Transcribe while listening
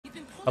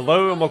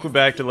Hello and welcome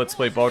back to Let's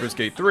Play Baldur's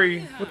Gate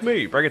 3 with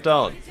me, Bring It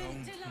Down.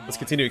 Let's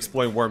continue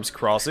exploring Worm's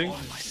Crossing,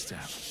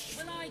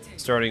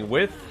 starting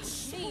with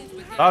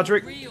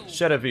Godric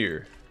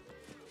Shedavir.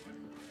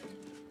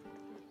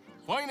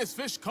 Finest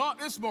fish caught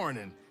this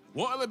morning.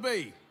 What'll it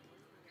be?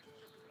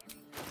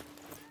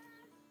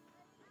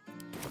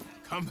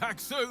 Come back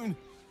soon.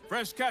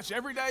 Fresh catch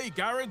every day,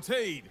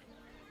 guaranteed.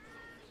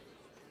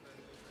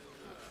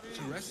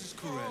 Caress.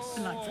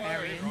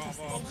 Librarians is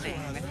this thing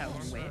with her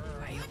whip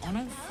on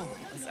all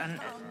fours and...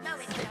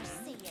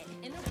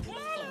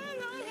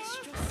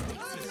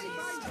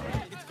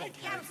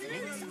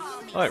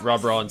 Alright,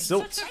 Robber on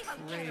Silt.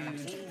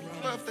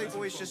 Birthday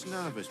boy's just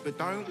nervous, but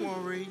don't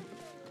worry.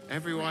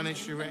 Everyone is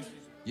sure.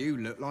 You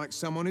look like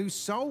someone whose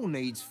soul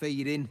needs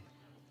feeding.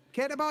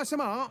 Care to buy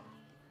some art?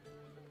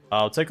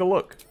 I'll take a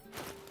look.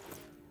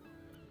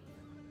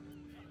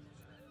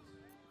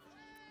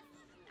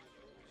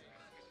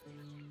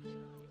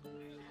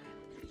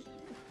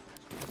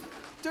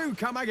 Do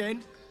come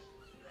again.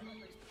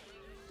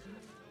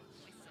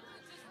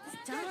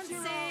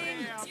 Dancing,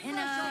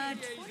 dinner,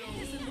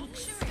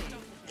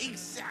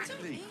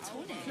 Exactly.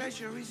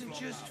 Pleasure isn't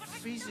just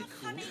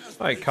physical.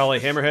 Alright,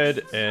 Kali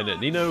Hammerhead and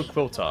Nino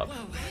Quilltop.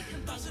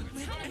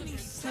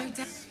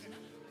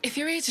 If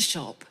you're here to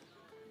shop,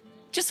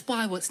 just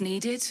buy what's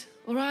needed,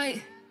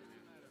 alright?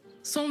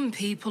 Some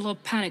people are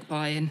panic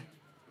buying.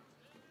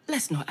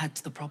 Let's not add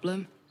to the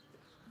problem.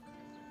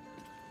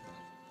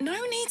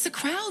 No need to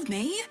crowd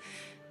me.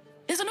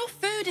 There's enough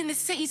food in this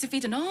city to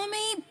feed an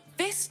army,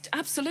 fist,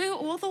 absolute,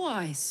 or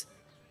otherwise.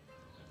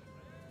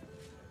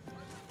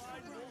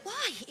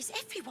 Why is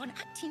everyone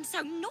acting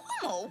so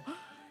normal?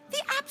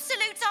 The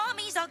Absolute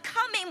armies are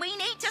coming. We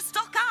need to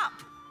stock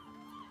up.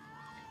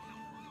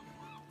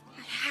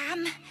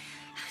 Ham,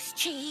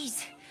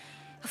 cheese,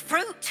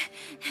 fruit,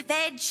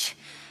 veg.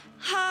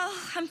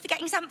 Oh, I'm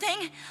forgetting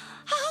something.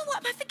 Oh, what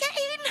am I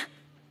forgetting?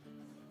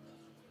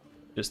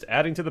 Just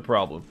adding to the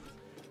problem.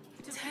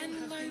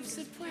 10 loaves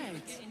of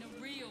bread.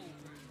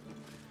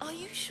 Are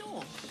you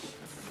sure?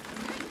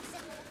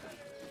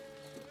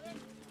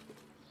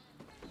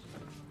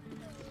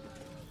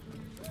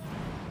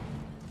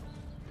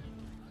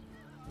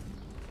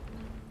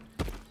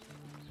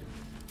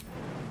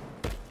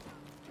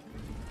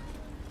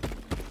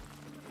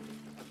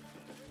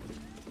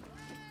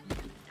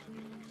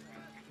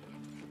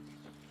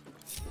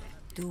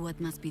 Do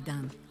what must be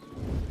done.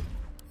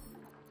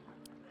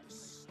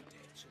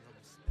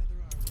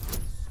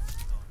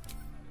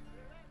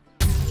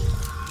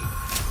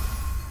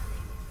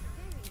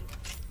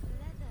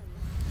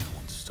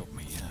 Stop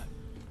me yet.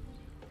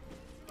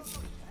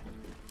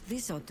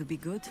 This ought to be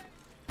good.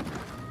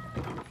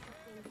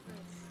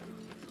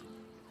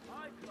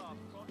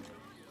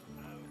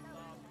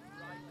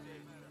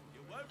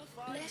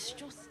 Let's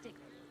just stick.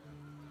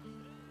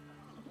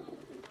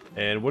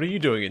 And what are you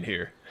doing in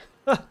here?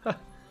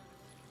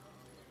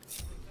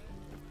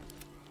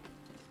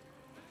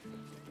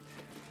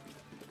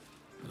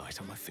 Light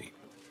on my feet.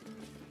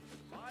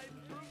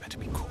 Better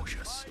be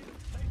cautious.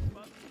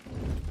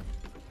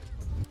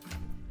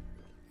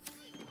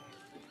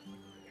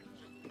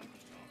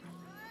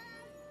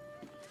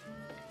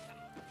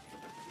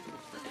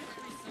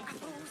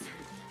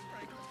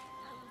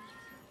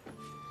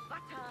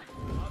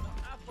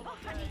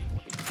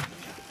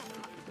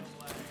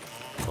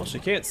 Well, she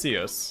can't see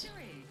us.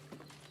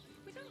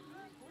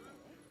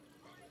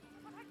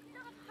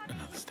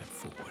 Another step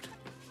forward.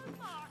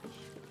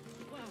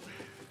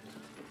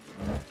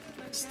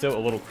 Still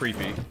a little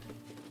creepy.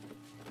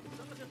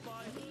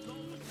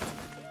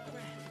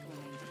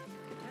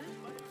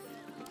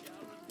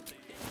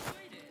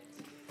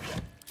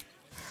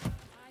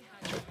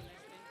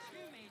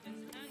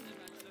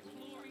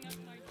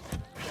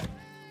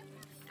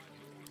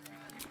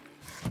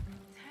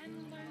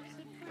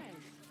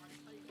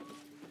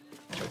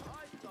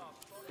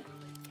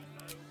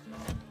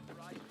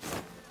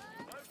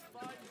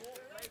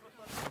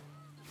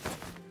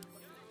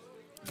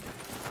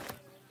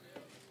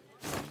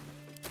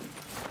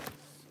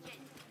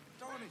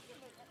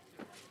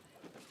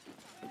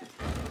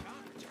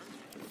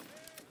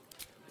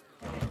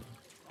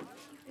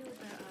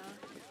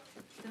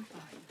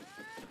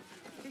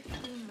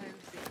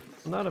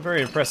 Not a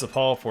very impressive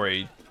haul for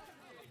a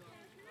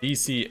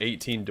DC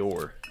 18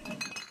 door.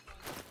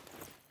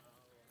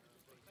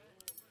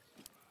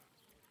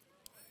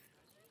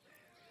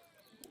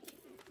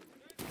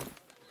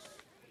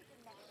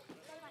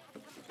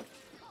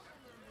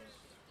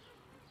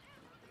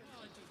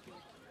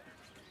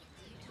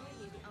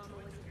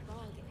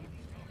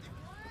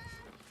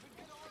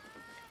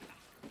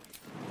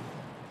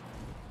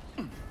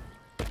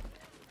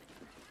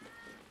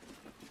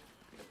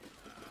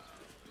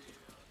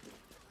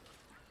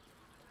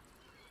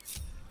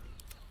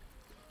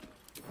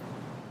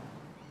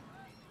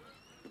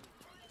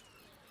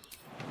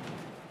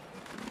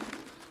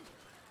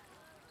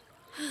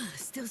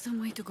 Still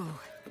some way to go.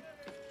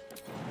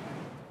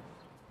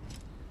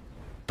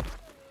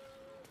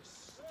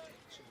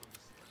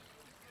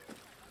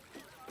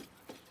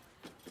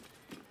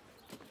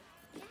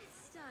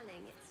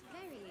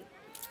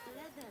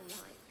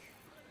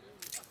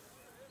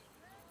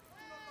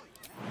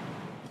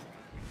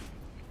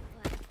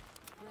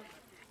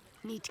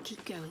 Need to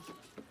keep going.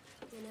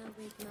 Dinner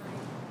with my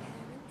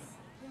parents,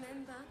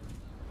 remember?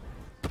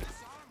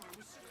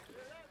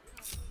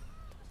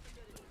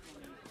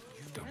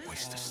 Don't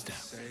waste a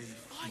step.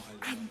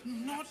 I'm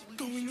not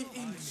going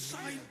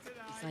inside.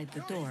 Inside the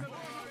door.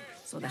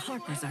 So the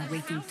Harpers are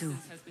waiting too.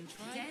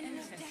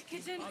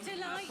 Decadent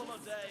delight.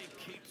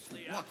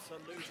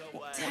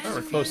 Well,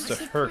 we're close to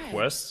her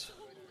quest.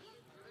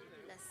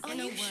 Are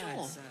you sure?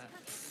 Words,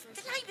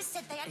 The neighbours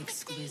said they had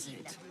 15.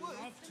 exquisite.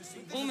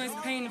 Almost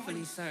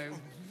painfully so.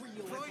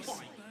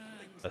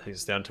 I think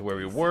it's down to where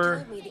we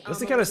were.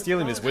 This is kind of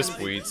stealing his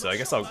Wispweed, so I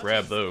guess I'll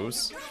grab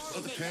those.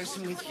 Or the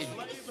person with you.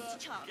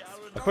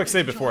 A quick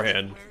save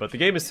beforehand, but the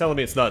game is telling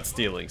me it's not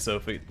stealing, so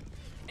if it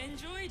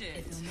Enjoyed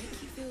it. It'll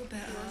make you feel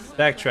better.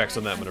 backtracks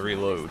on that, I'm gonna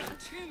reload.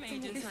 Two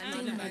maidens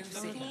and a boat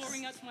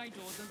clawing at my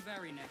door the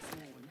very next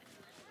morning.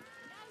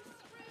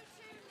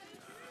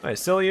 Alright,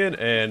 Cillian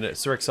and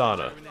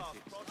Sirixana.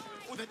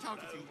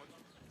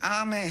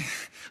 I'm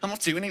not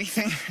doing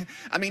anything.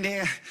 I mean,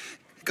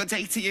 good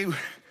day to you.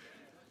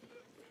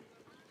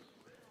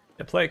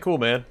 Yeah, play it cool,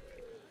 man.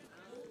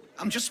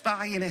 I'm just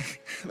buying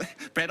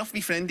bread off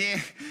me friend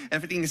here.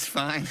 Everything is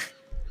fine.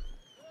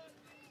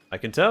 I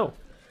can tell.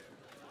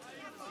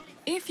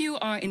 If you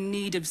are in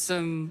need of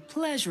some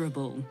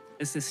pleasurable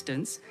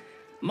assistance,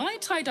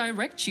 might I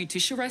direct you to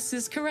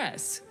Sharess's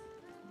Caress?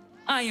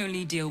 I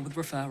only deal with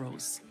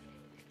referrals.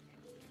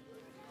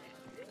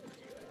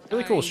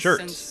 Really cool I shirt.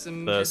 sense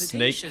some The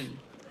snake hesitation.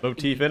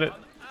 motif in it.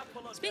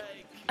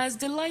 As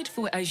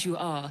delightful as you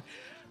are,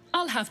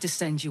 I'll have to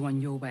send you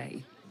on your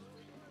way.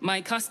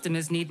 My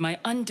customers need my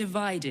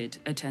undivided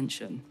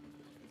attention.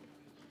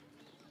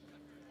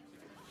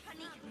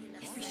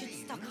 We should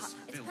stock up.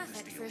 It's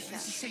perfect for a show.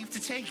 Is it safe to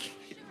take?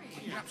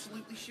 You're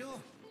absolutely sure?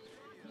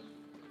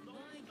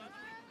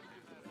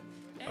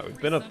 We've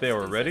been up there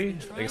already.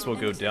 I guess we'll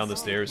go down the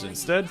stairs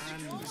instead.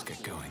 Let's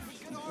get going.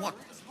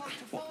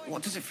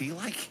 What does it feel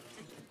like?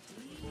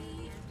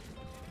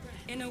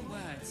 In a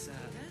word, sir,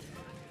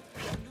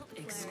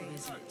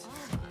 exquisite.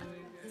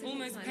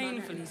 Almost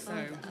painfully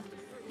so.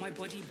 My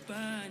body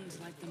burns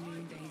like the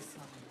noonday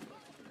sun.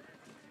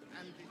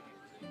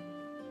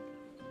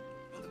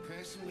 Or the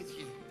person with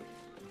you.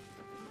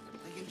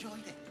 They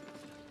enjoyed it.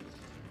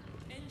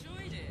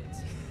 Enjoyed it.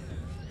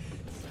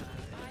 Sir,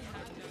 I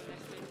had no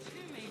less than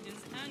two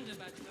maidens and a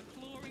bachelor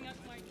clawing at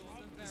my door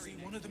the very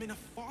One of them in a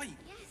fight.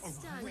 Yes,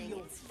 A darling, real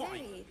it's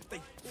fight.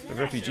 very... The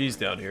refugees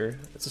down here.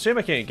 It's a shame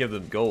I can't give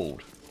them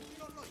gold.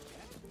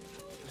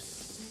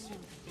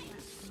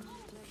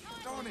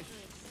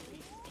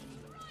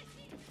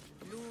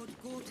 Lord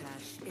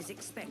Gortash is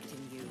expecting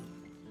you.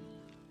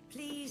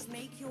 Please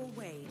make your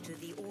way to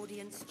the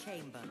audience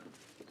chamber.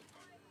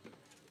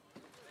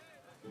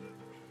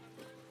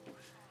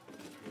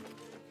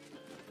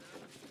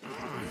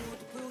 Lord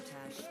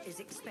Gortash is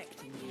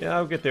expecting you. Yeah,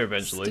 I'll get there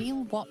eventually.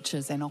 Steel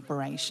Watchers in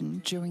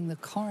operation during the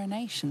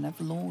coronation of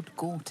Lord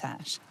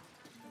Gortash.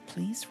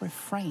 Please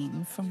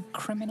refrain from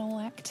criminal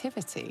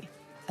activity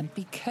and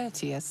be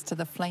courteous to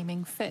the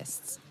Flaming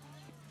Fists.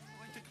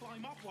 Trying to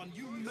climb up one,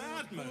 you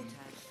madman!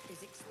 Gortash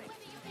is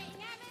expecting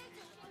you.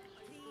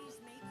 Please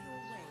make your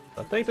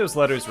way. I think those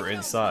letters were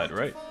inside,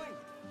 right?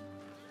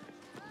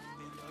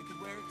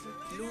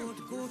 Lord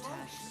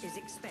Gortash is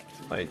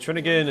expecting you. Alright,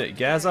 Trinigan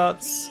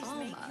Gazats,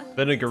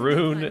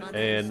 Benegaroon,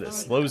 and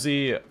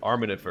Slozy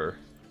Arminifer.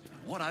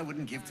 What I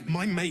wouldn't give to be...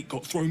 My mate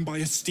got thrown by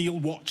a steel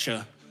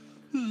watcher.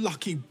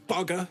 Lucky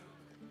bugger.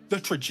 The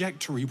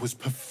trajectory was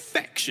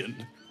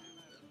perfection.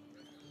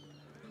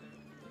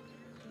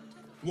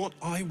 What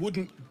I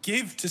wouldn't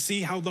give to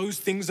see how those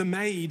things are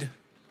made.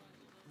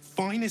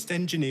 Finest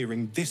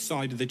engineering this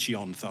side of the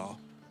Chionthar.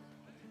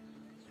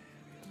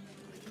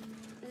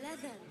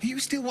 Are you a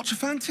Steel Watcher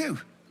fan too?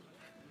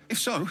 If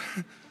so,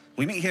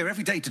 we meet here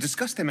every day to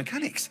discuss their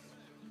mechanics.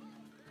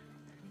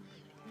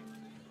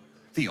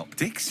 The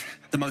optics,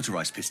 the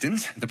motorized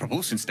pistons, the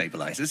propulsion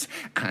stabilizers,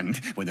 and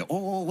when they're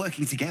all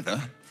working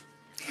together,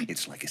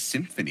 it's like a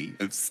symphony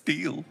of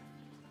steel.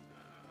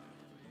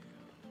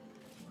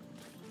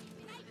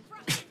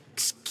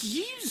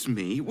 Excuse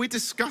me? We're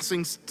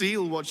discussing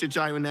steel watcher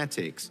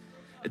gyromatics.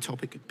 A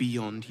topic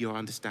beyond your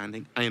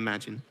understanding, I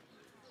imagine.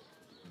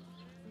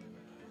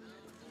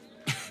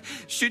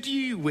 Should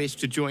you wish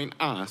to join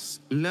us,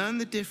 learn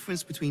the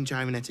difference between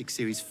Gyronetic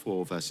Series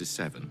 4 versus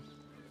 7.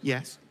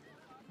 Yes?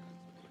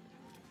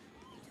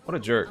 What a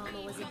jerk.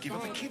 Give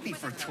up a kidney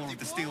for a tour of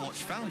the Steel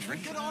Watch Foundry.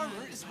 Good armor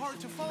is hard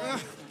to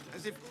find.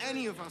 As if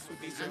any of us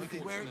would be so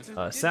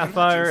fortunate.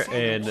 Sapphire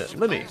and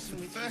Limmy.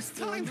 First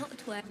time.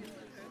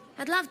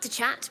 I'd love to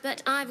chat,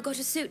 but I've got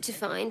a suit to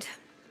find.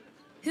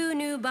 Who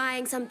knew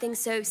buying something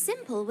so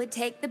simple would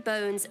take the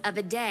bones of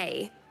a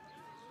day?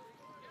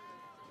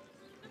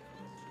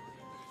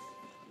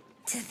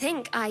 To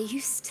think I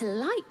used to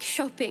like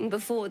shopping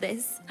before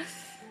this.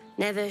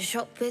 Never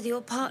shop with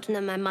your partner,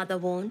 my mother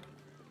warned.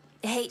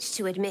 Hate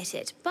to admit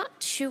it, but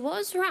she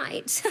was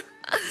right.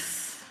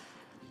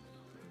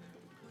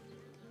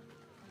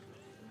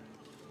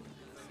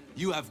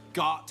 You have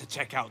got to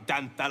check out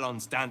Dan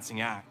Thelon's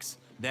dancing acts.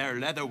 Their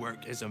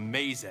leatherwork is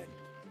amazing.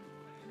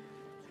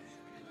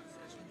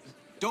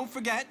 Don't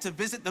forget to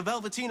visit the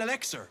Velveteen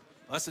Elixir.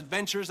 Us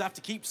adventurers have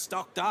to keep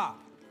stocked up.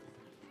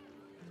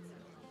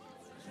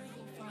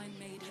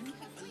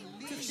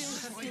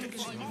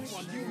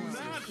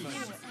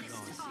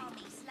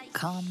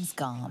 Carm's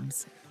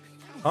Garms.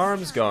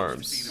 Arms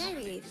Garms.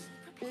 Very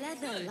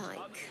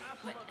leather-like.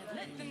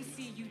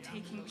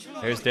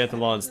 There's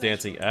Danthalon's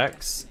dancing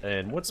axe,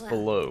 and what's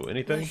below?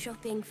 Anything? We're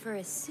shopping for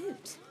a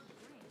suit.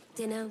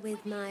 Dinner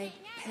with my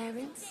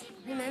parents,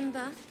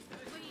 remember?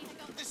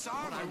 This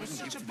armor was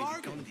such a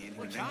bargain.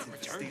 We can't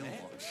return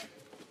it.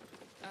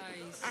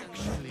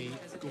 Actually,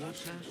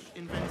 Gortash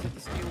invented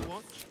the steel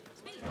watch.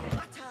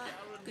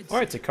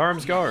 Alright, to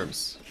Carm's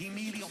Garms. He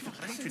merely offered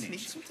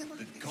patronage.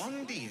 The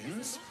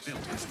Gondians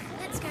built this thing.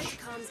 Let's go to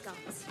Carm's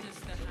Garms.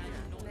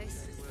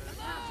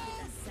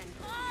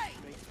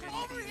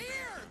 Over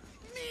here!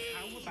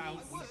 How about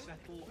we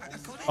settle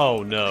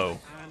Oh no.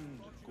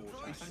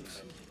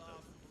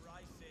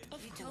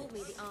 You told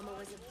me the armor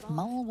was a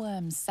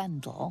Mulworm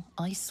Sendle,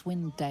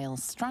 Icewind Dale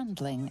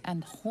Strandling,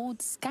 and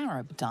Horde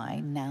Scarab dye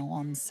now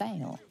on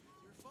sale.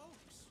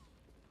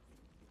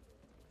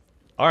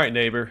 Alright,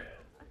 neighbor.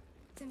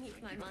 to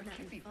meet my mother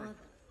and father.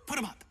 Put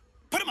him up!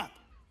 Put him up!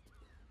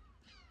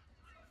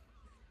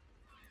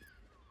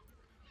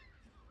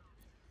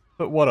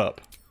 But what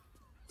up?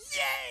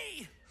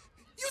 Yay!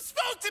 You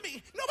spoke to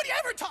me! Nobody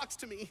ever talks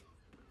to me!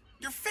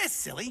 Your fist,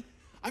 silly.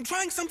 I'm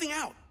trying something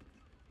out.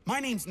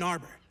 My name's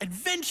Naaber,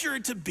 adventurer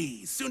to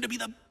be, soon to be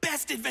the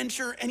best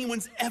adventurer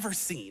anyone's ever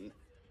seen.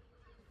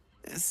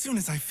 As soon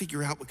as I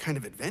figure out what kind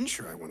of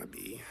adventurer I want to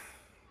be.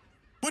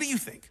 What do you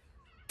think?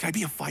 Can I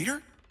be a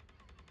fighter?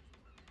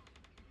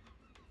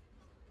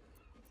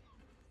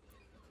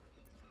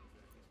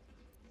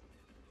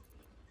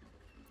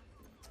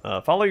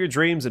 Follow your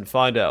dreams and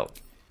find out.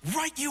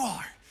 Right you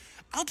are.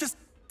 I'll just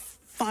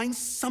find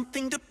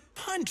something to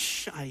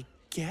punch, I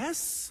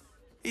guess.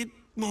 It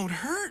won't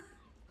hurt,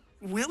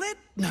 will it?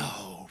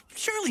 No,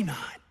 surely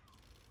not.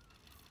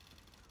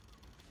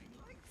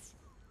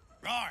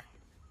 Roar!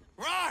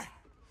 Roar!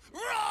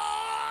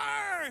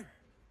 Roar!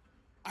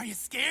 Are you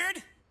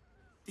scared?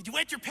 Did you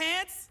wet your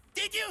pants?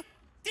 Did you?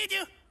 Did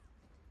you?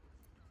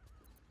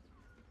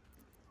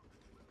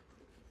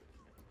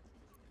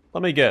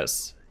 Let me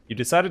guess. You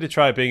decided to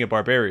try being a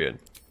barbarian.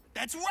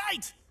 That's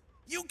right!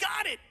 You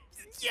got it!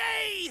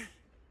 Yay!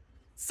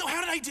 So how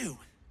did I do?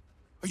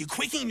 Are you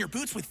quaking in your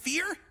boots with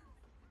fear?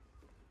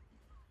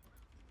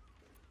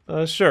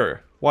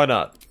 Sure. Why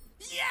not?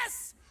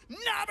 Yes!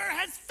 Naaber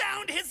has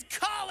found his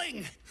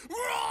calling!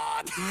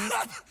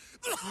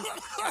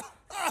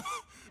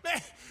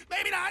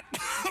 Maybe not.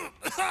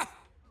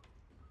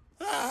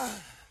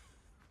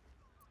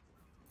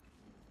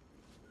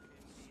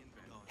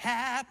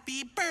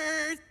 Happy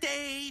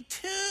birthday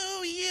to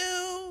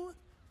you.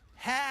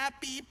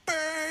 Happy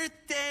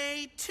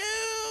birthday to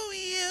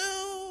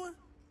you.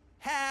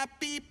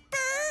 Happy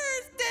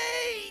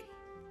birthday,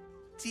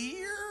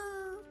 dear.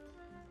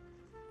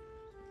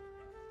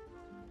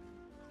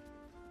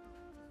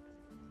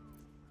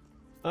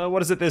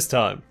 What is it this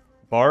time?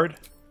 Bard?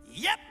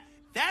 Yep,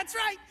 that's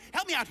right.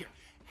 Help me out here.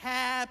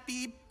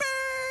 Happy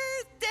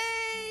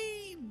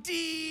birthday,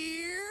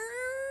 dear.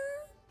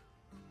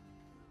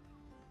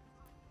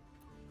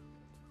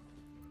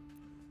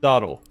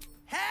 Dawdle.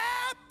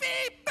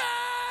 Happy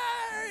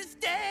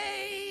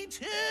birthday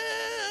to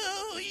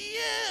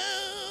you.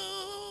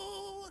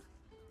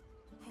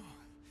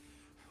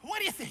 What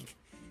do you think?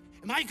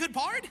 Am I a good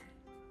bard?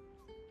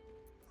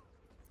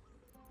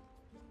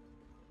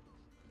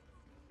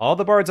 All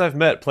the bards I've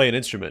met play an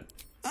instrument.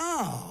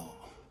 Oh,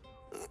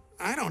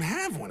 I don't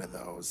have one of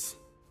those.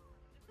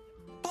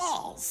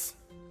 Balls.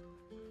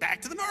 Back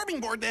to the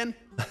barbing board then.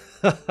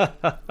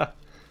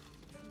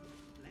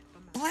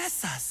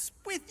 Bless us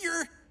with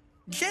your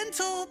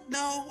gentle,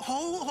 no,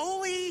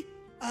 holy,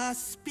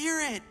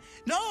 spirit.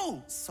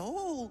 No,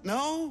 soul,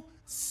 no,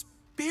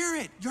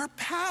 spirit. Your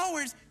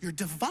powers, your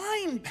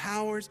divine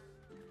powers.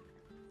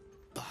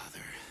 Bother.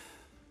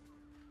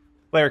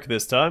 Cleric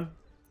this time.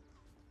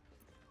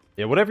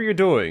 Yeah, whatever you're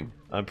doing,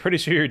 I'm pretty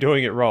sure you're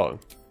doing it wrong.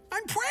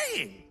 I'm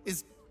praying.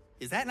 Is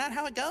that not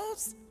how it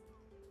goes?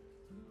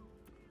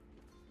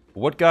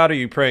 What god are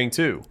you praying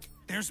to?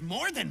 There's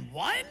more than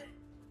one?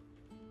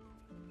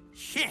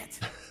 Shit.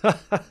 No,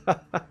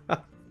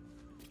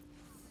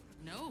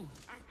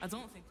 I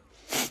don't think.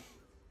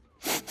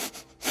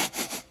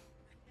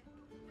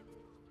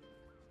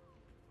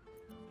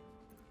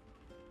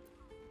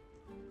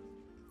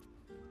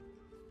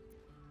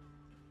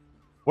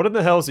 What in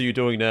the hells are you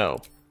doing now?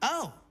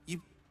 Oh,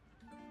 you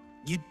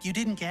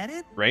didn't get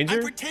it? Ranger?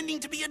 I'm pretending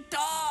to be a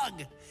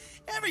dog.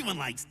 Everyone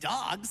likes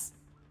dogs.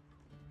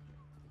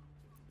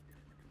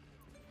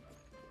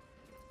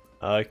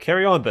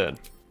 Carry on then.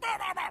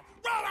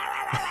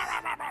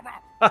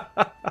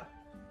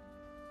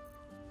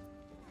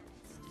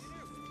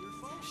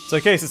 So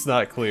in case it's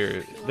not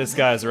clear, this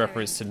guy is a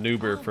reference to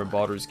Naaber from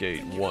Baldur's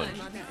Gate 1.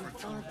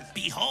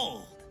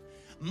 Behold,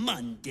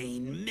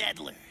 Mundane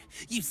meddler,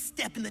 you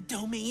step in the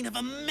domain of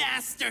a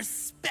master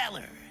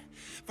speller.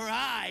 For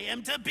I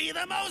am to be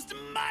the most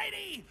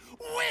mighty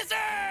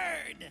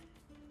wizard!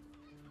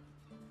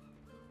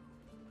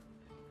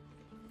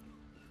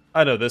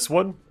 I know this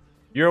one.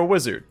 You're a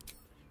wizard.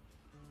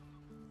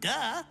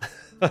 Duh.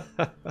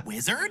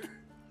 Wizard?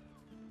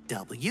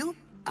 W-I-Z-A-R-D.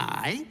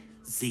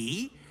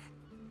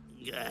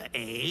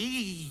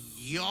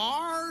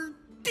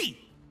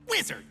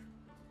 Wizard.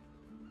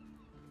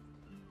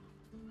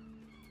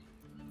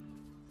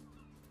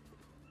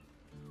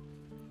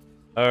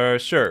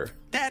 Sure.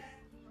 That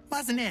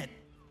wasn't it,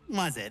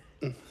 was it?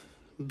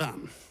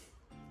 Bum.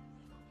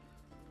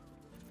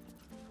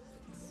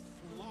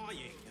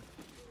 Lying.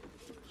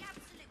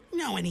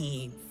 Know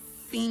any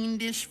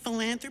fiendish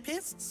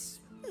philanthropists?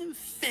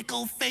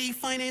 Fickle fey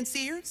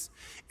financiers?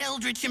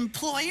 Eldritch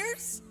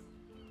employers?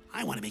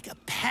 I want to make a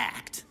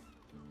pact.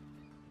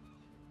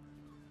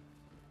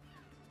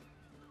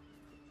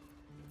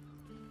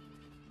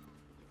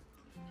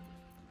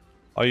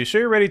 Are you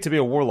sure you're ready to be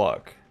a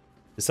warlock?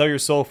 To sell your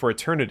soul for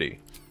eternity?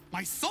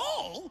 My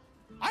soul?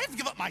 I have to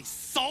give up my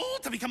soul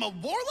to become a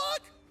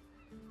warlock?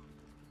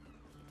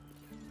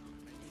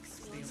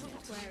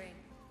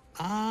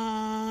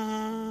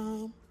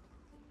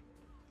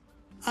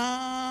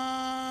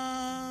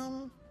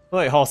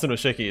 Like Halston was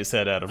shaking his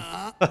head at him.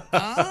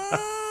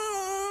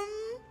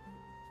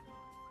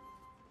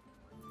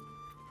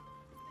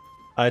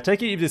 I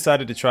take it you've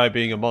decided to try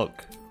being a monk.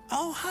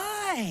 Oh,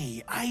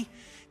 hi. I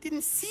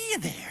didn't see you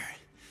there.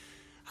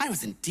 I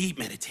was in deep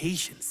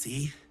meditation,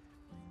 see?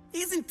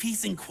 Isn't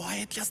peace and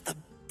quiet just the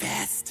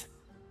best?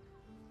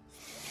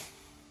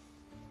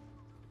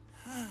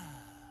 I'm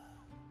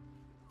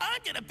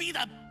gonna be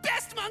the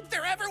best monk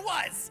there ever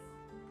was!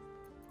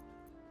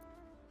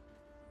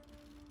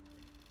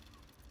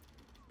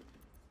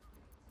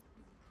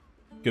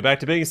 Go back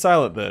to being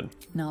silent then.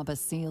 Naaber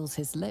seals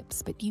his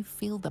lips, but you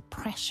feel the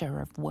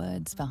pressure of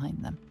words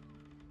behind them.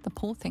 The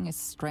poor thing is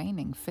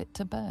straining, fit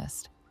to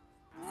burst.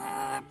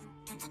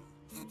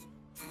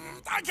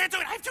 I can't do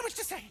it. I have too much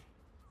to say.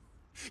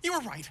 You were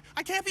right.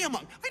 I can't be a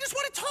monk. I just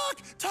want to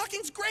talk.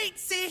 Talking's great.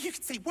 See, you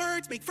can say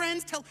words, make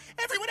friends, tell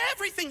everyone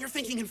everything you're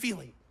thinking and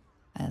feeling.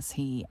 As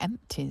he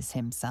empties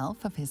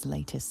himself of his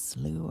latest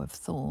slew of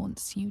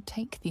thoughts, you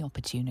take the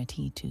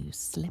opportunity to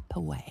slip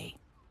away.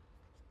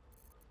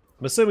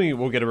 I'm assuming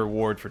we'll get a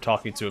reward for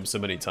talking to him so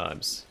many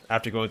times,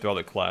 after going through all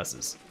the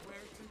classes.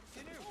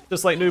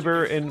 Just like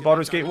Naaber in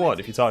Baldur's Gate 1,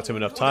 if you talk to him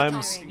enough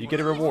times, you get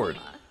a reward.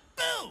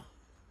 Boo!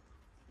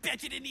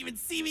 Bet you didn't even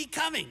see me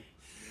coming.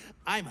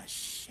 I'm a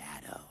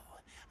shadow,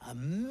 a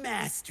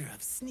master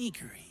of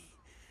sneakery,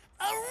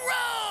 a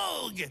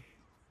rogue!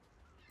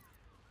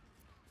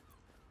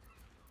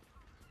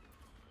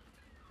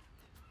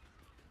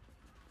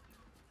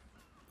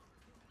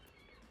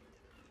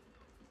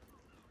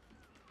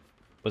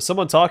 Was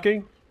someone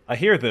talking? I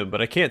hear them, but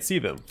I can't see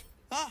them.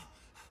 Oh,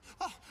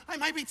 I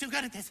might be too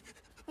good at this.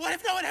 What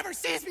if no one ever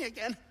sees me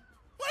again?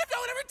 What if no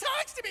one ever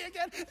talks to me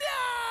again?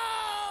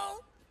 No!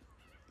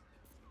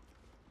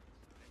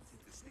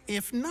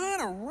 If not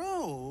a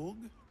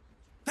rogue,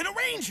 then a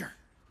ranger.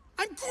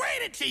 I'm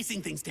great at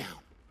chasing things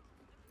down.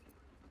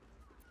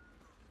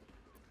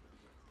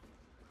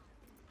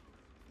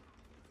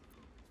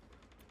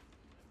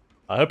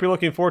 I hope you're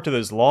looking forward to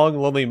those long,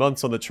 lonely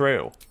months on the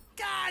trail.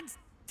 God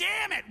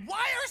damn it!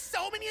 Why are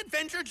so many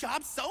adventure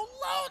jobs so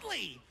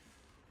lonely?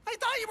 I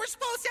thought you were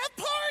supposed to have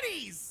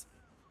parties!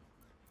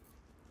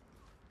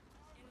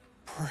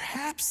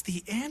 Perhaps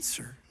the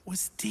answer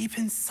was deep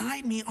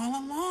inside me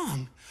all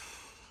along.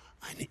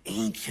 An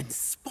ancient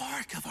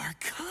spark of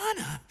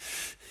arcana.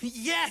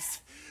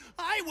 Yes!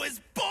 I was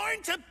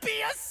born to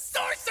be a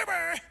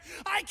sorcerer!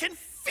 I can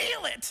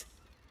feel it!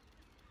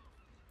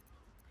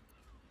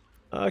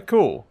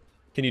 Cool.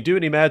 Can you do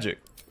any magic?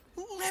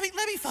 Let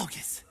me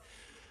focus.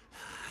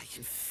 I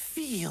can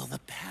feel the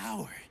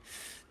power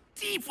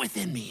deep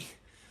within me.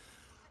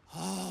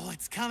 Oh,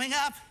 it's coming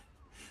up.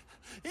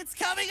 It's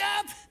coming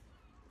up.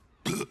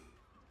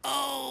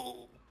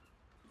 Oh.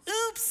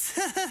 Oops.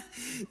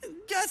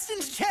 Just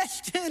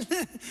ingestion.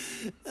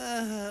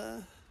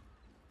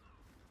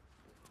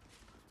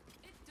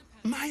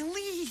 My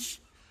liege,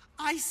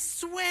 I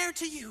swear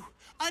to you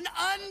an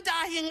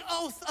undying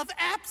oath of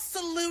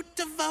absolute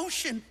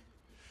devotion.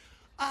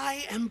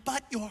 I am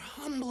but your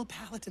humble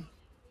paladin.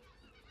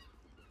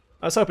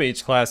 I was hoping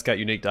each class got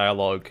unique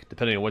dialogue,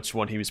 depending on which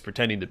one he was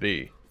pretending to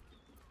be.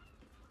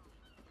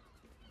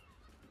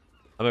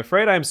 I'm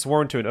afraid I am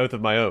sworn to an oath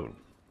of my own.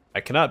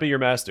 I cannot be your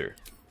master.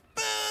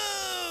 Boo!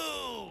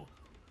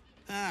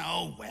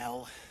 Oh,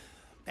 well.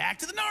 Back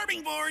to the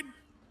Narbing board.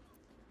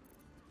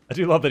 I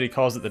do love that he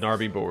calls it the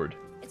Narbing board.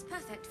 It's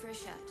perfect for a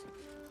shirt.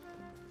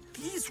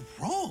 These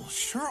roles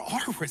sure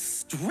are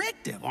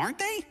restrictive, aren't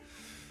they?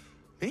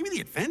 Maybe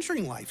the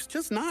adventuring life's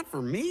just not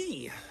for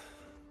me.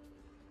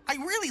 I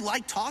really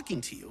like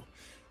talking to you.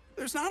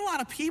 There's not a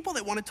lot of people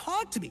that want to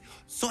talk to me,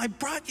 so I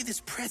brought you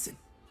this present.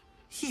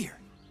 Here.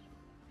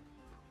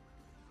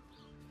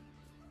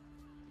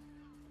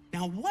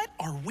 Now, what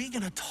are we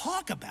gonna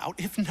talk about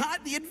if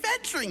not the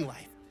adventuring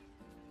life?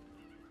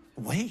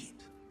 Wait.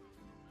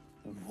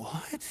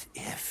 What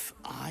if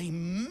I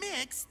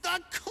mix the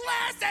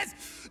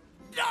classes?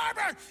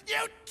 Naaber,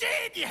 you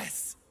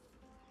genius!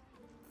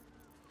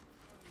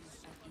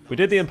 We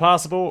did the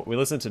impossible. We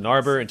listened to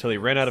Naaber until he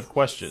ran out of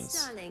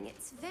questions. Darling,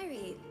 it's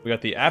very... We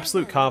got the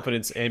Absolute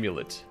Confidence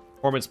Amulet.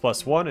 Performance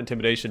 +1,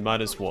 Intimidation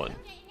 -1.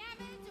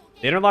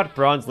 The interlocked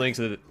bronze links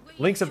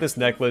of this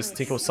necklace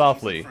tinkle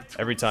softly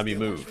every time you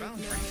move.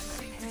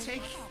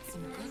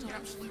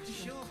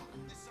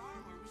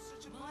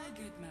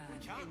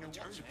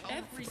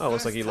 Oh,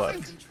 looks like he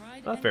left.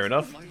 Fair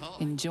enough.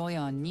 Enjoy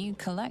our new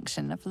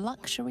collection of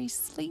luxury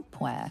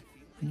sleepwear.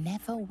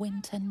 Never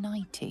winter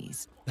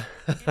nighties.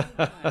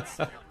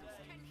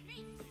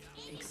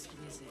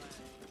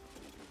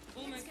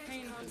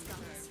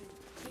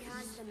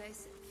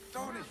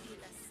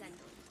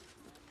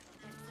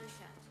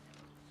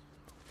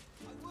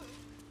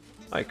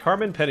 Hi,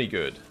 Carmen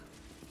Pennygood.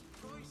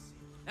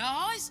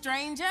 Ahoy,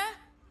 stranger.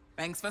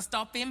 Thanks for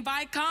stopping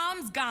by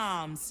Carm's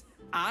Garms.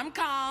 I'm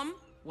Carm.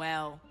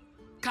 Well,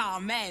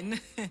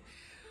 Carmen.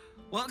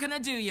 What can I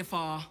do you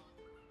for?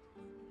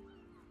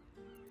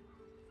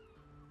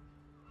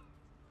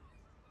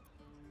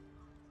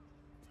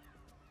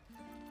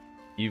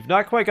 You've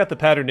not quite got the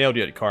pattern nailed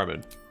yet,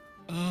 Carmen.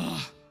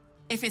 Ugh.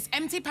 If it's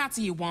empty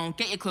patter you want,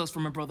 get your clothes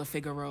from my brother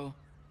Figaro.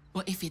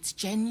 But if it's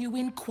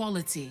genuine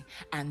quality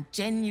and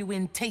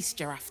genuine taste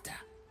you're after,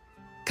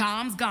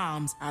 Carm's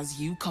Garms has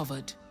you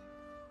covered.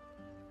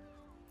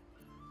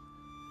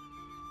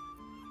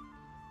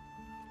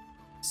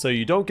 So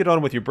you don't get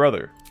on with your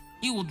brother?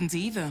 You wouldn't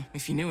either,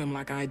 if you knew him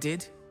like I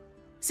did.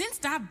 Since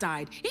Dad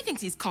died, he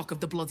thinks he's cock of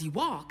the bloody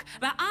walk,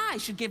 that I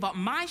should give up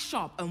my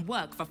shop and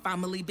work for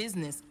family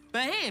business. For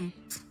him,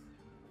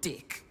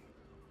 dick.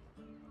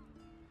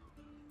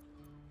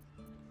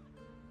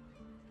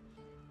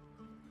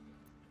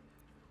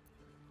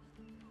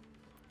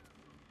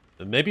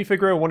 Maybe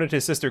Figaro wanted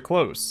his sister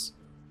close.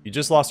 You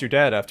just lost your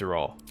dad after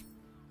all.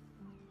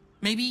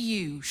 Maybe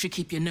you should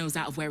keep your nose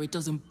out of where it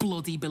doesn't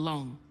bloody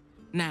belong.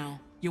 Now,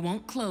 you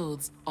want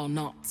clothes or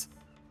not?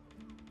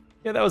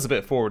 Yeah, that was a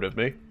bit forward of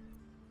me.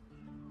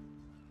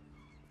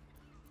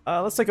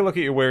 Let's take a look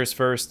at your wares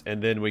first,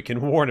 and then we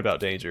can warn about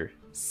danger.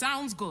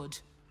 Sounds good.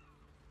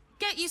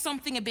 Get you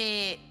something a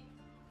bit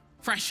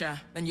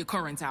fresher than your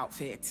current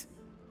outfit.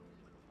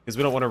 Because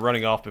we don't want her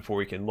running off before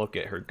we can look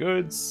at her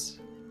goods.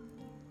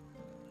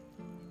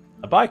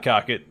 A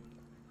Bycocket.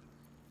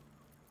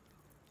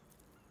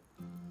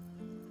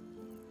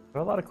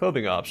 Got a lot of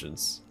clothing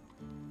options.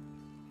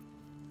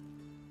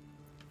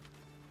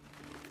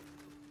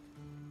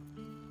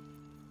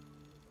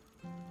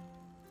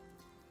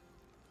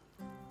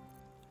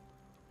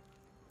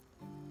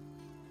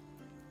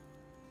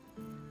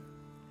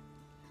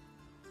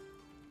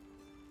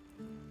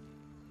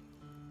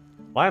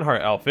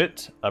 Lionheart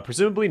outfit,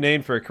 presumably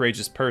named for a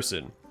courageous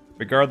person.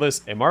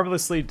 Regardless, a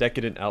marvelously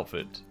decadent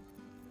outfit.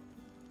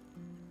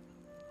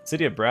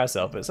 City of Brass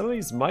outfit. Some of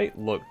these might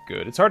look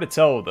good. It's hard to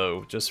tell,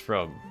 though, just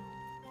from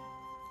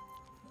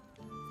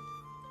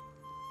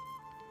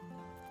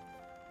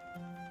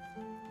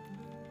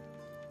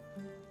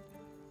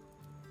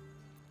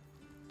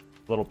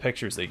little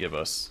pictures they give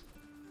us.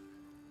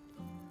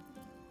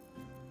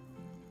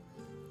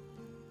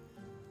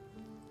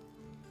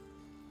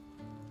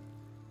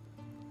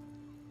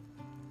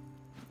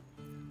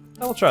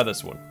 I'll try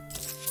this one.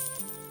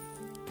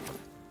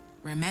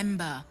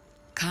 Remember,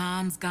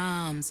 Carm's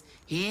Garms,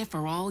 here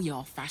for all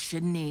your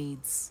fashion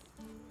needs.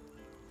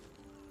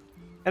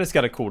 And it's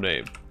got a cool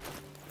name.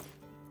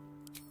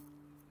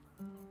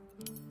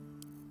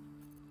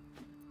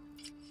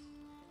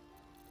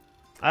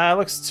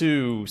 Looks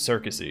too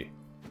circusy.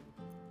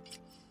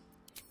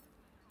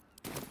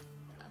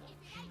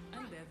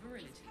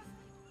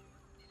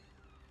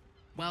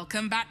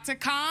 Welcome back to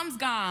Carm's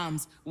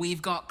Garms.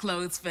 We've got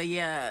clothes for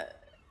your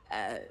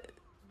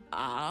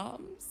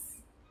arms.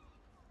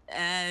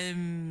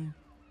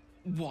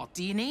 What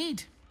do you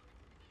need?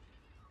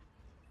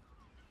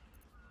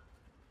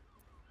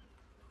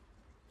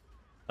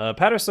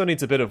 Patterson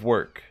needs a bit of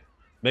work.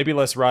 Maybe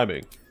less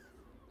rhyming.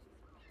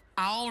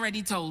 I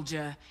already told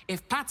you,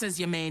 if patter's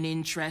your main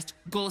interest,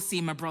 go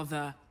see my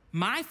brother.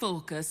 My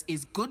focus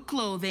is good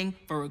clothing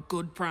for a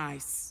good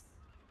price.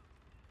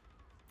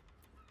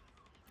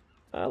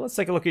 Let's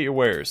take a look at your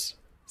wares.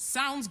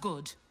 Sounds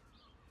good.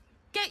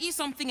 Get you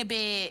something a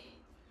bit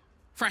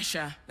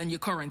fresher than your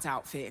current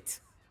outfit.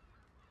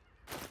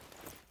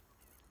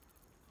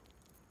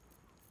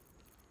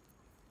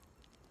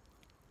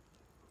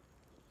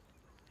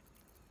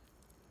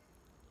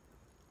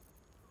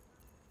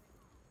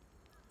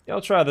 Yeah,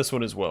 I'll try this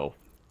one as well.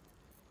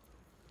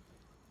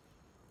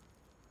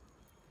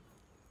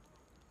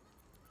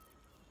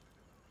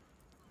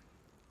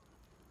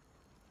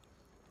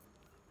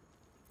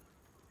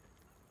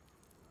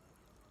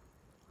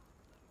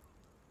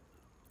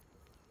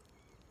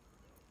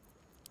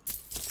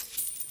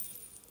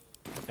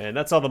 And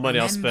that's all the money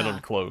I'll spend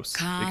on clothes.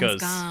 Carm's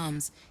Because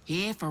Garms,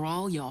 here for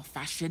all your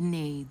fashion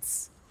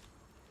needs.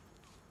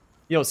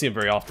 You don't see him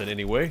very often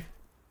anyway.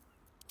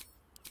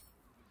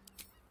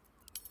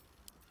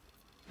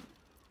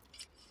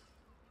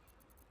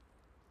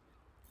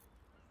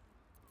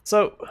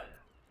 So,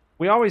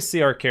 we always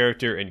see our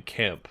character in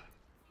camp.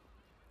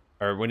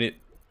 Or when it...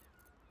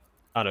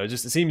 I don't know, it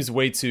seems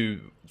way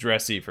too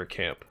dressy for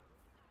camp.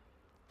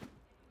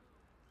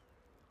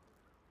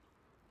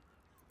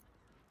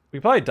 We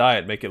could probably dye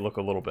it, make it look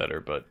a little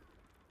better, but...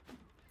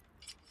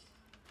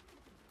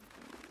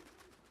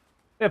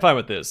 I'm fine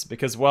with this,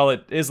 because while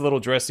it is a little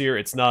dressier,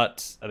 it's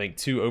not, I think,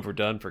 too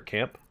overdone for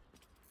camp.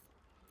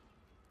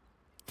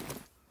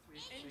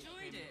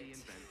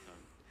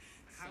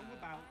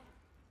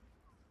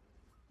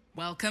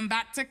 Welcome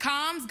back to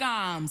Carm's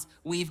Garms.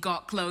 We've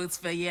got clothes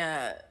for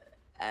your...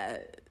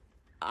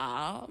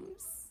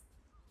 arms?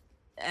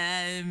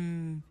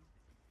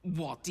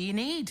 What do you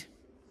need?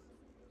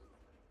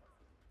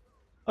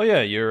 Oh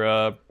yeah,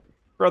 your,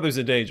 brother's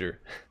in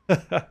danger.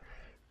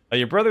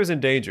 Your brother's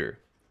in danger.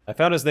 I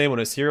found his name on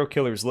a serial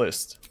killer's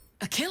list.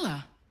 A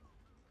killer?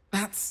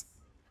 That's...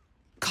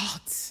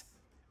 Gods.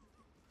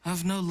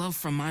 I've no love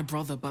for my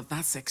brother, but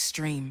that's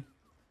extreme.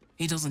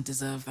 He doesn't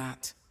deserve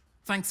that.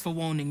 Thanks for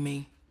warning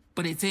me,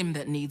 but it's him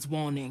that needs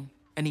warning,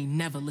 and he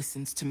never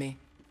listens to me.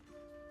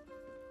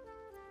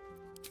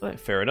 Alright,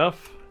 fair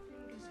enough.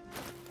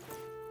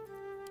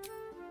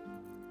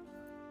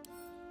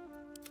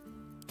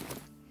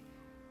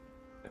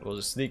 We'll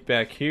just sneak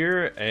back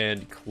here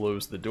and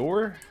close the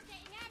door.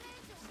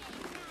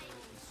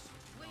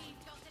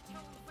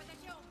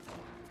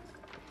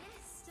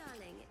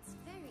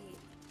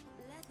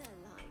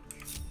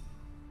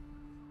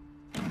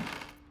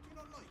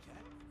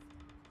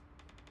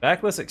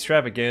 Backless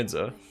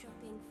extravaganza.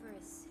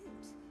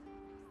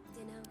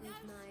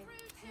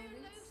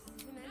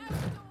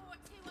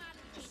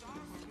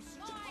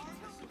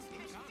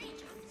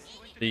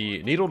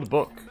 The Needled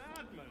Book.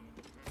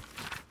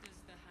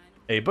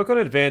 A book on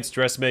advanced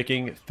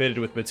dressmaking, fitted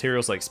with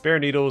materials like spare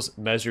needles,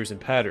 measures, and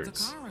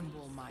patterns.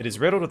 It is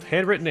riddled with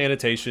handwritten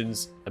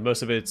annotations, and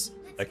most of its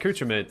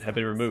accoutrement have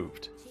been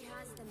removed.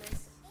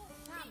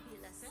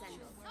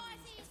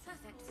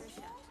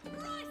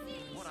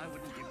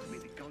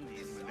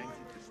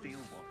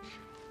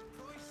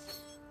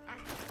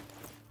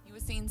 You were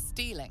seen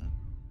stealing.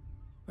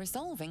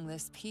 Resolving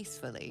this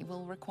peacefully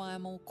will require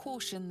more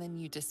caution than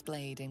you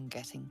displayed in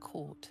getting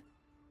caught.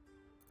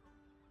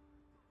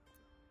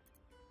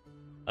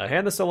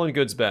 Hand the stolen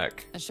goods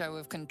back. A show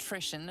of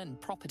contrition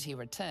and property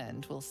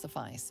returned will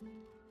suffice.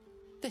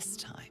 This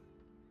time.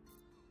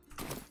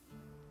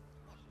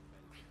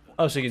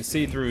 Oh, so you can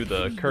see through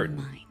the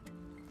curtain.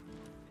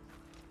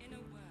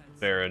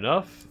 Fair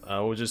enough.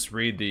 We'll just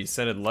read the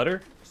scented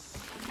letter.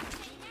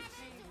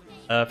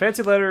 A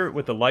fancy letter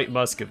with the light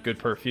musk of good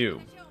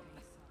perfume.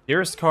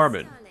 Dearest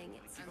Carmen,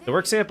 the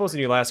work samples in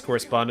your last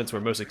correspondence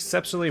were most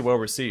exceptionally well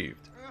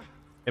received.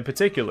 In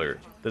particular,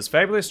 those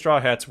fabulous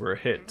straw hats were a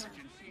hit.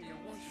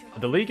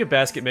 The League of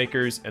Basket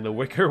Makers and the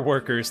Wicker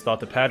Workers thought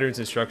the patterns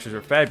and structures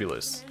were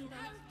fabulous,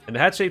 and the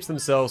hat shapes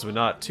themselves were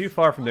not too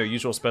far from their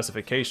usual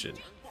specification.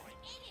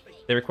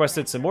 They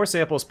requested some more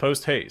samples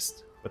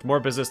post-haste, with more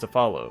business to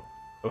follow.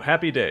 Oh,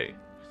 happy day.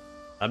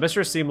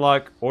 Mr.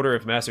 Seamlock, Order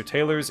of Master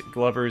Tailors,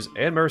 Glovers,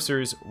 and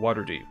Mercers,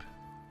 Waterdeep.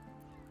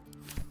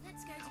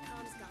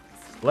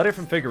 Letter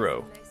from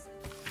Figaro.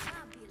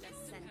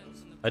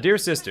 A dear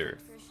sister,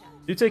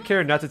 do take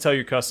care not to tell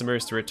your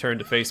customers to return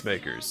to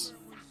Facemakers.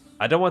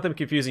 I don't want them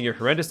confusing your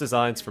horrendous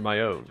designs for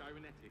my own.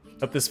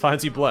 Hope this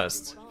finds you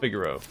blessed,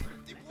 Figaro.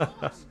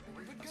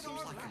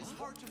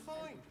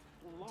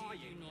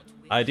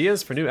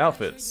 Ideas for new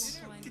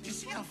outfits. Did you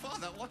see how far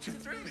that watcher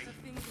threw me?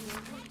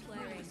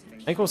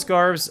 Ankle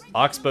scarves,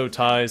 oxbow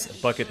ties, and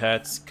bucket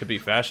hats could be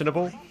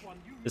fashionable.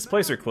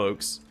 Displacer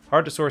cloaks,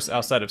 hard to source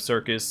outside of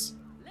circus,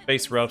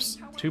 face ruffs,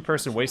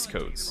 two-person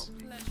waistcoats.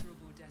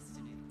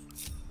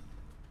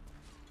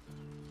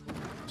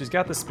 She's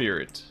got the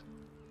spirit.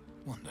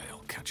 One day I'll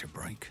catch a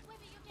break.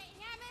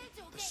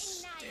 The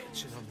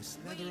stitching on this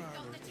leather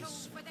armor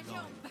is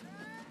long.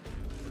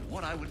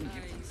 What I wouldn't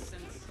give.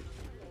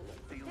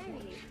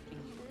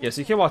 Yeah,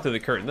 so you can't walk through the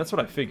curtain. That's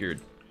what I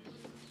figured.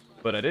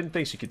 But I didn't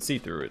think she could see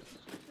through it.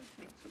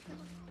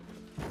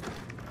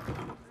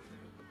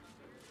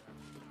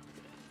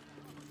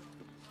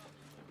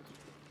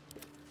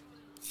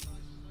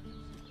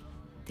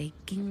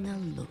 Taking a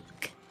look.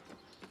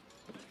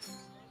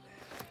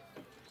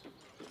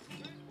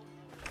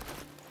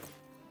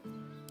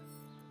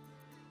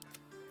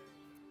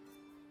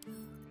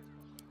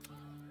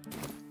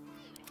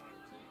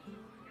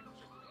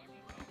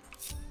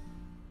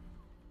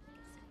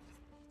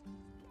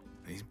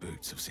 These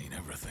boots have seen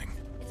everything.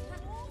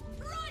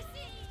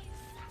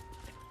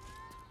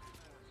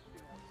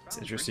 It's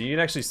interesting. You can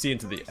actually see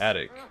into the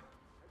attic.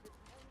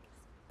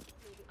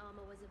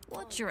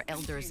 Watch your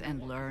elders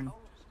and learn.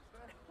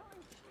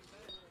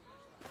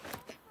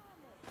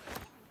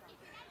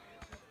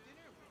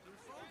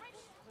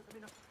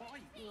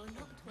 You're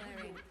not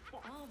wearing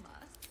armor.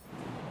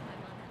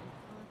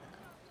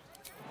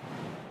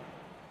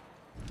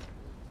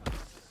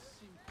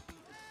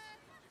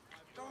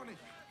 My mother and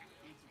father.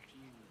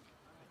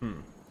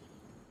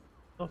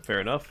 Oh,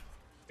 fair enough.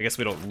 I guess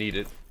we don't need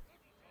it.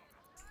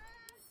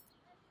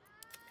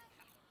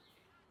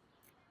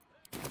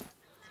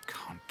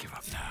 Can't give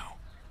up now.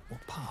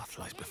 What path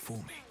lies before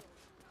me?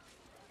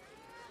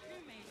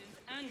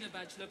 And a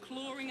bachelor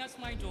clawing at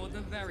my door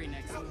the very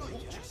next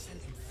morning.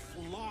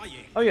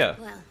 Flying. Oh yeah.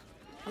 Well,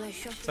 we're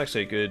sure. It's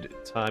actually a good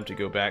time to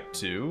go back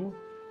to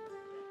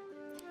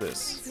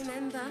this.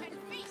 Remember?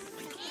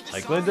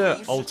 Like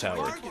Linda Old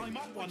Tower.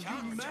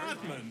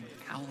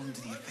 How long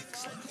did the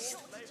effects last?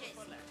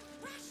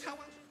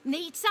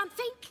 Need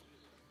something?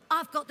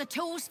 I've got the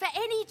tools for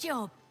any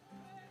job.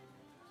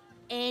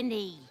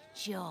 Any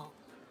job.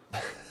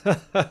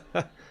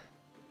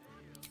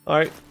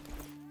 Alright.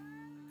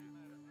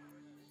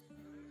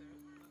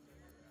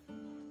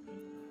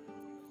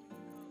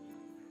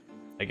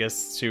 I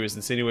guess she was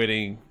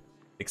insinuating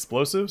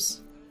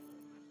explosives?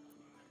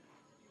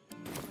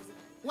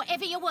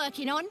 Whatever you're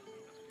working on,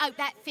 hope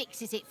that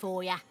fixes it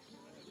for you.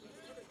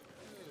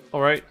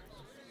 Alright.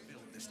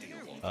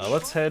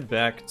 Let's head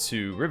back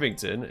to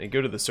Rivington and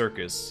go to the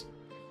circus.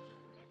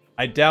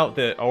 I doubt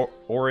that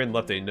Orin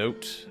left a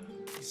note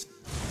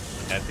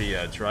at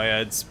the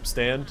Dryad's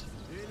stand.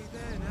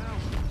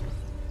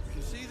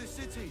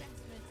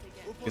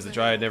 Because the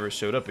Dryad never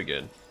showed up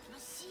again.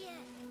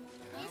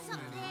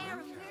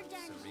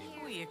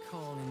 What are you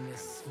calling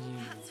this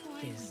new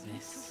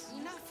business?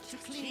 Enough to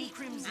clean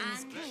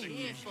Crimson's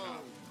cave,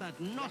 but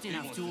not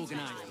enough to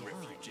organize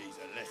refugees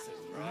a lesson,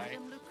 right?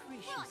 Madam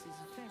Lucretius is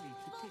very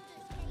particular.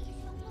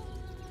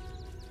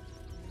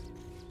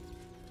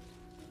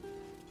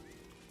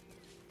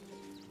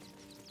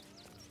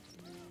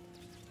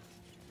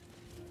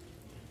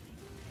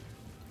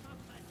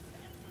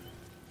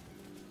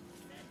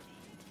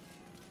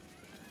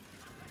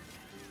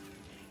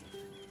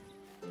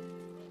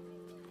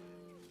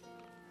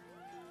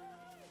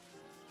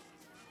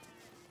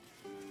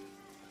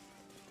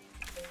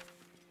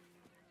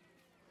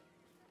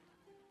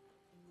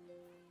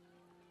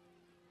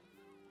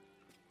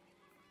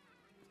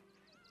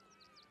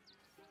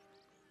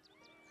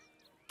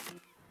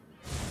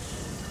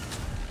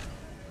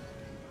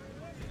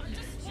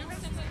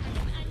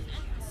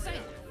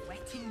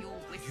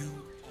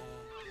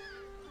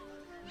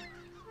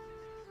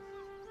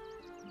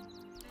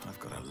 I've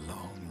got a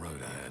long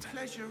road ahead.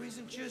 Pleasure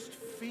isn't just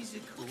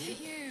physical,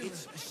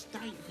 it's a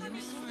state of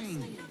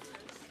mind.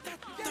 That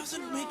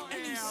doesn't make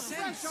any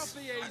sense.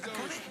 I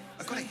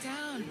got it.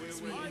 Down,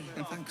 sweetie.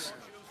 No, thanks.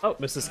 Oh,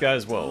 missed this guy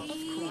as well.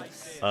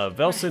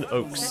 Velson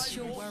Oaks. Set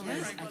your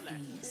worries at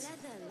ease.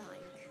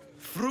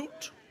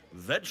 Fruit?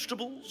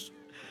 Vegetables?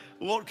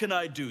 What can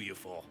I do you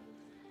for?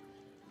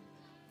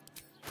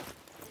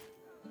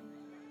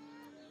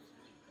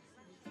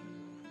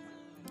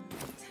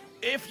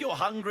 If you're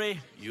hungry,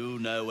 you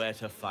know where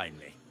to find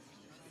me.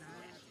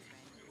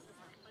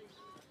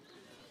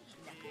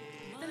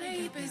 The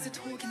neighbors are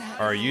talking out.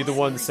 Are you the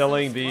one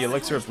selling the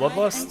elixir of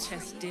bloodlust?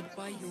 Tested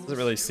by your Doesn't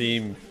really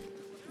seem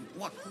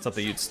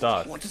something you'd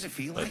stock. What does it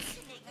feel but like?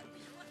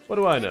 what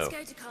do I know? Let's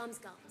go to Carm's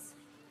Garms.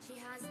 She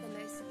has the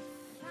most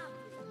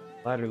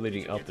Ladder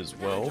leading up as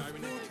well.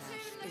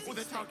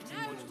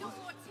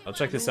 I'll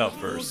check this out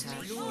first.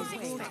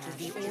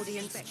 The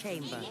audience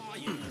chamber.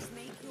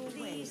 Make your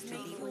way to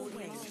the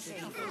audience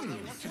chamber.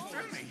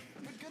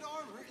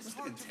 Must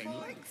have been 10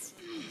 legs.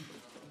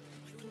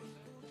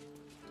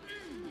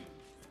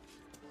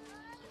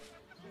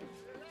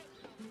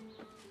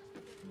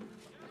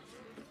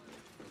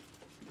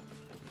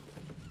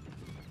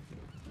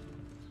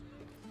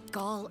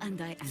 Call and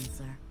I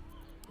answer.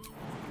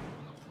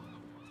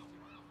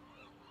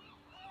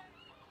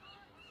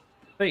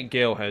 I think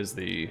Gale has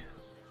the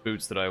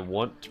boots that I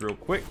want real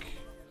quick.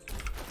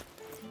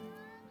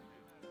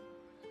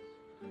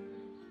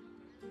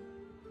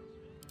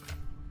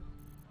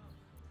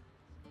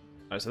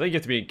 Alright, so I think you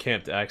have to be in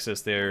camp to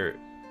access the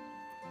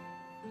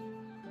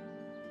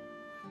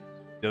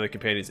other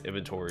companions'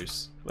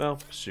 inventories. Well,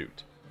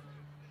 shoot.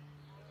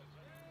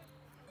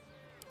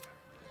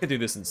 I could do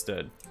this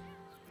instead.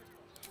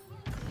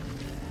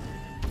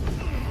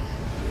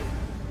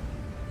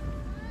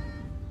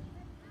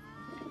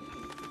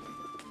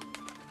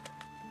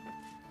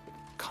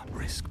 Can't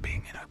risk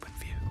being in open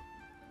view.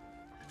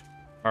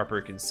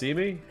 Harper can see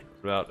me.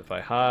 What about if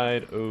I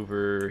hide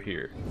over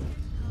here?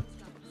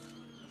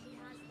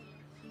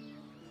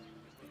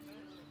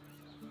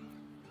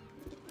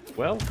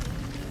 Well.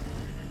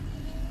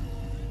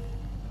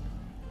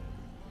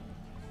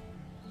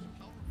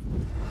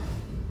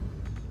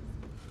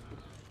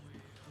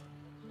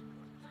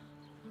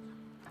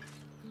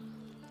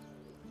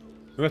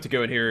 We have to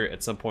go in here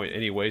at some point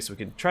anyway, so we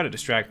can try to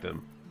distract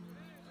them.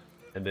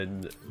 And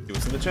then do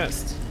what's in the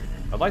chest.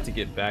 I'd like to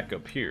get back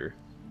up here.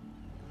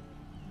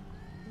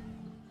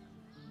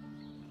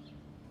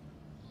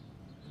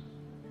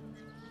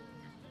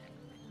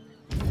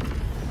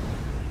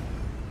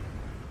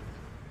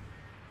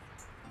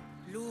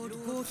 Lord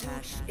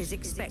Gortash is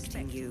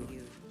expecting you.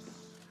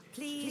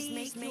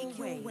 Please make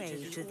your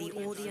way to the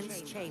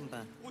audience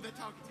chamber.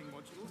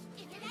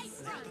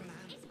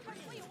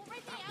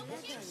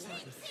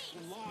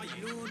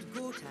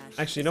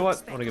 Actually, you know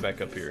what? I want to get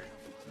back up here.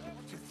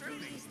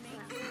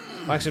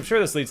 Actually, I'm sure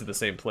this leads to the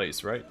same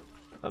place, right?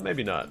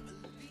 Maybe not.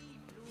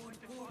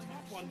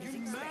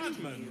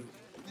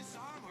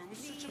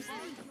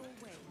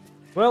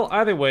 Well,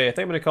 either way, I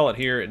think I'm going to call it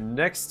here.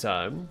 Next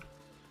time,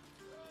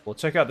 we'll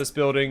check out this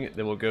building,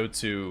 then we'll go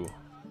to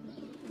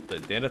the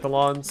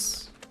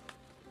Danathalons.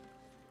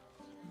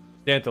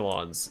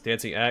 Danthalons,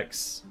 Dancing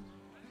Axe.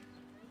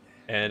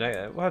 And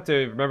we'll have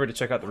to remember to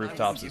check out the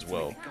rooftops as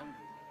well.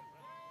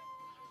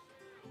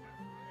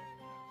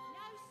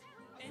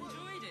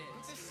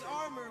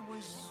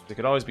 There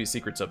could always be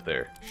secrets up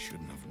there.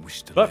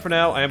 But for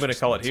now, I am going to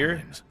call it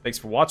here. Thanks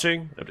for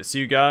watching. I hope to see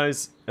you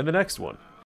guys in the next one.